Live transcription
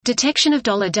Detection of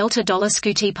 $delta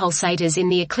Scuti pulsators in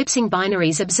the eclipsing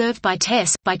binaries observed by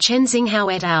TESS, by Chen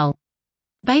Xinghao et al.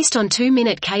 Based on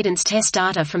 2-minute cadence TESS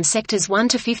data from sectors 1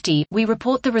 to 50, we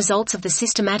report the results of the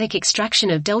systematic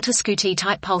extraction of delta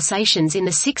Scuti-type pulsations in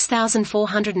the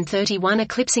 6,431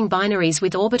 eclipsing binaries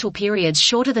with orbital periods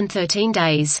shorter than 13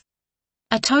 days.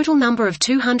 A total number of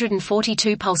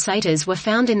 242 pulsators were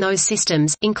found in those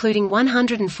systems, including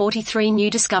 143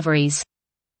 new discoveries.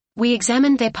 We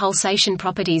examined their pulsation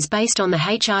properties based on the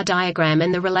HR diagram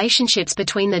and the relationships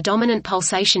between the dominant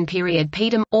pulsation period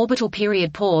pDM, orbital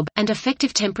period PORB, and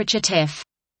effective temperature TEF.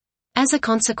 As a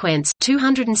consequence,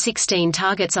 216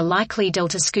 targets are likely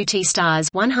delta Scuti stars,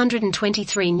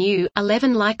 123 new,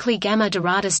 11 likely gamma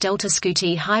Doradus delta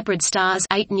Scuti hybrid stars,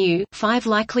 8 new, 5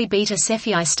 likely beta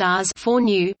Cephei stars, 4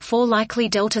 new, 4 likely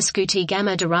delta Scuti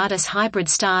gamma Doradus hybrid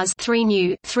stars, 3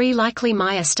 new, 3 likely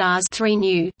Maya stars, 3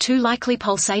 new, 2 likely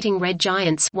pulsating red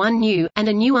giants, 1 new, and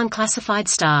a new unclassified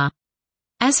star.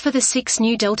 As for the 6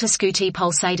 new delta Scuti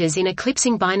pulsators in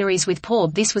eclipsing binaries with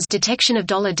PORB, this was detection of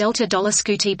 $delta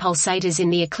Scuti pulsators in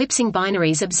the eclipsing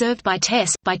binaries observed by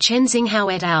TESS, by Chen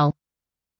Xinghao et al.